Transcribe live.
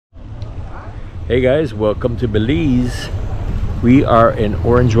Hey guys, welcome to Belize. We are in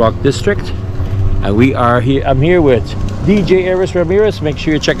Orange Walk District and we are here. I'm here with DJ Eris Ramirez. Make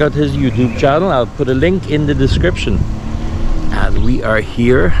sure you check out his YouTube channel. I'll put a link in the description. And we are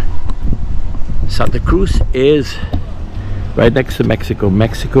here. Santa Cruz is right next to Mexico.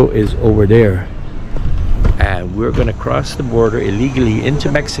 Mexico is over there. And we're gonna cross the border illegally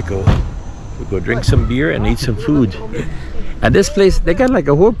into Mexico. We'll go drink some beer and eat some food. And this place, they got like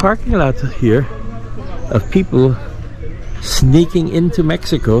a whole parking lot here of people sneaking into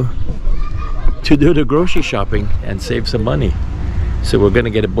Mexico to do the grocery shopping and save some money. So we're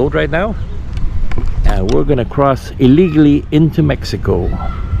gonna get a boat right now and we're gonna cross illegally into Mexico.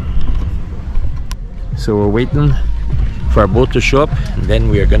 So we're waiting for our boat to show up and then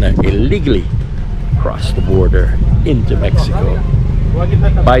we are gonna illegally cross the border into Mexico,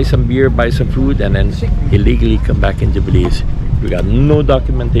 buy some beer, buy some food, and then illegally come back into Belize. We got no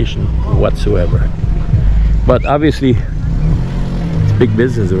documentation whatsoever, but obviously it's big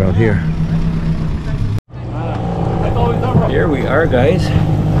business around here. Here we are, guys.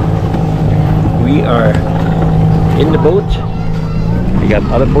 We are in the boat. We got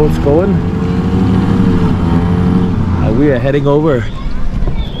other boats going and we are heading over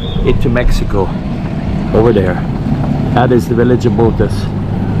into Mexico. Over there, that is the village of Botas,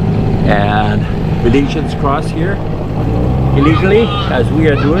 and Belizeans cross here illegally as we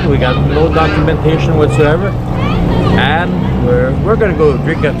are doing. We got no documentation whatsoever, and we're gonna go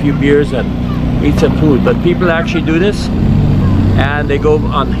drink a few beers and eat some food. But people actually do this and they go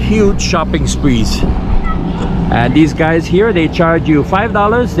on huge shopping sprees, and these guys here, they charge you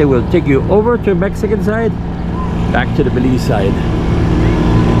 $5. They will take you over to the Mexican side, back to the Belize side,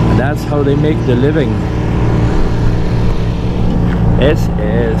 and that's how they make their living. This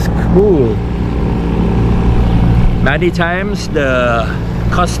is cool. Many times the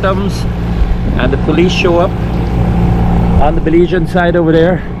customs and the police show up on the Belizean side over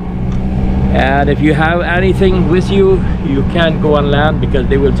there, and if you have anything with you, you can't go on land because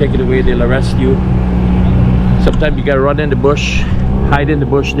they will take it away. They'll arrest you. Sometimes you gotta run in the bush, hide in the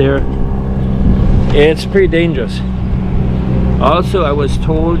bush there. It's pretty dangerous. Also, I was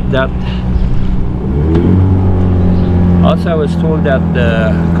told that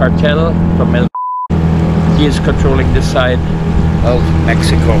the cartel from he is controlling this side of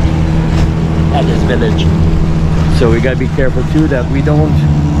Mexico at this village. So we gotta be careful too that we don't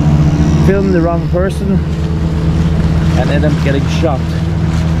film the wrong person and end up getting shot.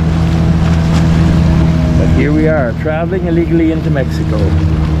 But here we are, traveling illegally into Mexico.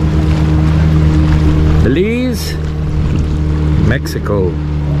 Belize, Mexico.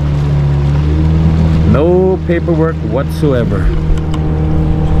 No paperwork whatsoever.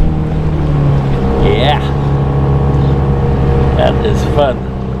 Yeah, that is fun.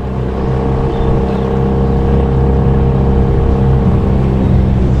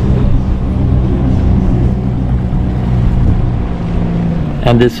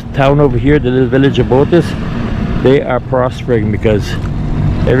 And this town over here, the little village of Botas, they are prospering because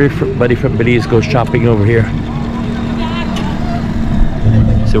everybody from Belize goes shopping over here.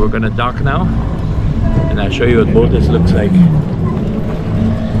 So we're gonna dock now, and I'll show you what Botas looks like.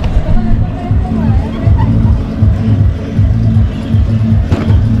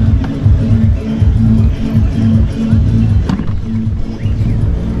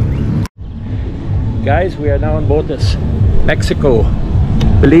 Guys, we are now in Botas, Mexico.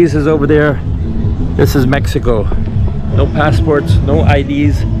 Belize is over there. This is Mexico. No passports, no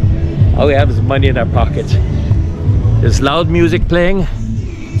IDs. All we have is money in our pockets. There's loud music playing,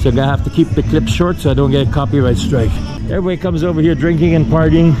 so I'm gonna have to keep the clip short so I don't get a copyright strike. Everybody comes over here drinking and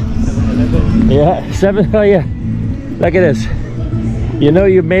partying. Yeah, oh yeah. Look at this. You know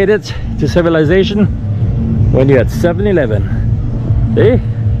you made it to civilization when you're at 7-Eleven. See?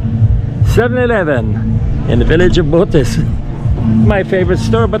 7-Eleven in the village of Botas. My favorite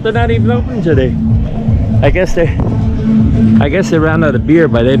store, but they're not even open today. I guess they ran out of beer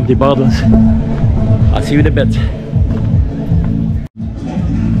by the empty bottles. I'll see you in a bit.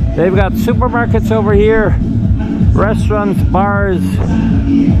 They've got supermarkets over here, restaurants, bars.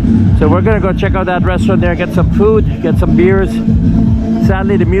 So we're gonna go check out that restaurant there, get some food, get some beers.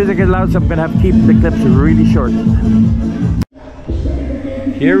 Sadly the music is loud, so I'm gonna have to keep the clips really short.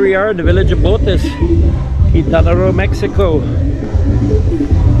 Here we are in the village of Botas, Quintana Roo, Mexico.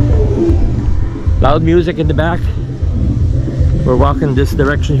 Loud music in the back. We're walking this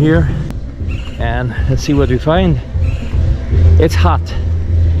direction here and let's see what we find. It's hot.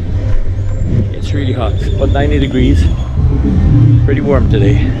 It's really hot. It's about 90 degrees. Pretty warm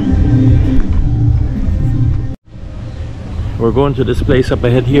today. We're going to this place up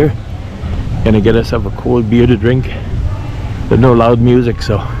ahead here. Gonna get us a cold beer to drink. There's no loud music,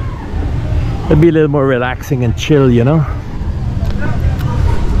 so it'll be a little more relaxing and chill, you know.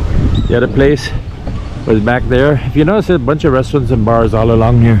 The other place was back there. If you notice, there's a bunch of restaurants and bars all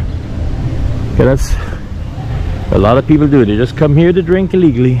along here. Okay, that's a lot of people do. They just come here to drink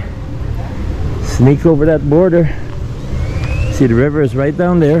illegally, sneak over that border. See, the river is right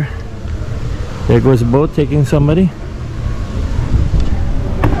down there. There goes a boat taking somebody.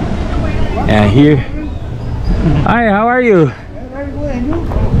 And here, hi, how are you? Very good, and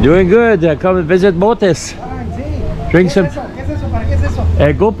you? Doing good. Come and visit Botes. Drink some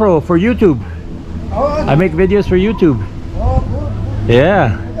GoPro for YouTube. Oh, I make videos for YouTube. oh, good.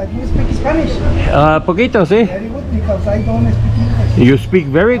 Yeah. You speak Spanish? Poquito, sí. Very good, because I don't speak English. You speak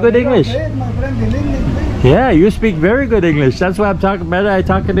very good English. My friend in English. Yeah, you speak very good English. That's why I'm talking better. I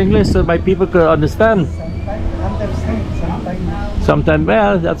talk in English so my people could understand. Sometimes understand, sometimes. Sometimes,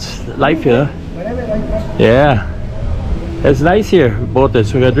 well, that's life here. Wherever I travel. Yeah. It's nice here,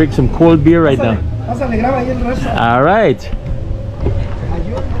 Botes. We're gonna drink some cold beer right now. Pásale, graba ahí el resto. All right.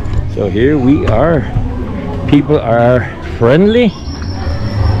 So here we are. People are friendly.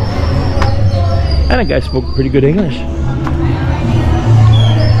 And a guy spoke pretty good English.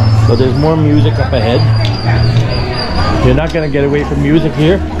 So there's more music up ahead. You're not gonna get away from music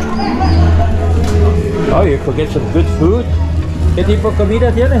here. Oh, you could get some good food. ¿Qué tipo de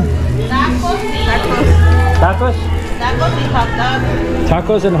comida tienen? Tacos? Tacos and hot dogs.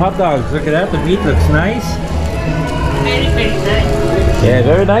 Tacos and hot dogs. Look at that. The meat looks nice. Very, very nice. Yeah,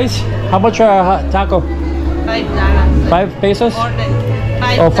 very nice. How much are a hot taco? $5. 5 pesos? Order.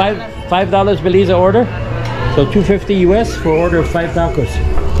 Oh, $5 Belize order. So $2.50 US for order of 5 tacos.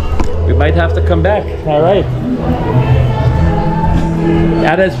 We might have to come back. All right.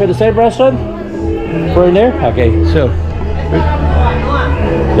 That is for the same restaurant? We're in there? Okay, so.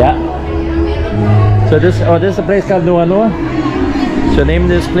 Yeah. So this is a place called Noa Noa. So the name of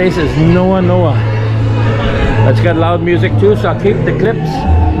this place is Noa Noa. It's got loud music too, so I'll keep the clips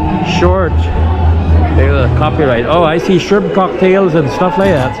short. Copyright. Oh, I see shrimp cocktails and stuff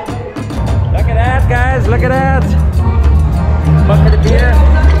like that. Look at that, guys. Look at that. Bucket of beer.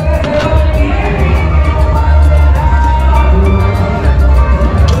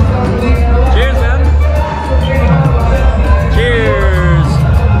 Cheers, man. Cheers.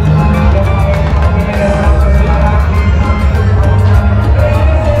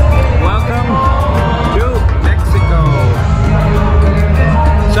 Welcome to Mexico.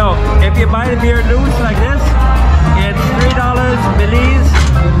 So, if you buy the beer loose like this, it's $3 Belize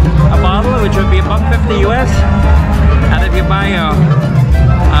a bottle, which would be $1.50 US. And if you buy a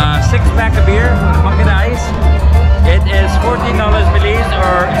 6-pack of beer, a bucket of ice, it is $14 Belize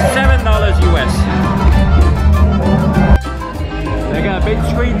or $7 US. They got a big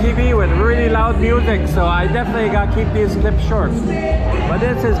screen TV with really loud music, so I definitely gotta keep these clips short. But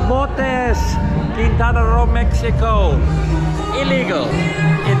this is Botes, Quintana Roo, Mexico. Illegal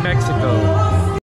in Mexico.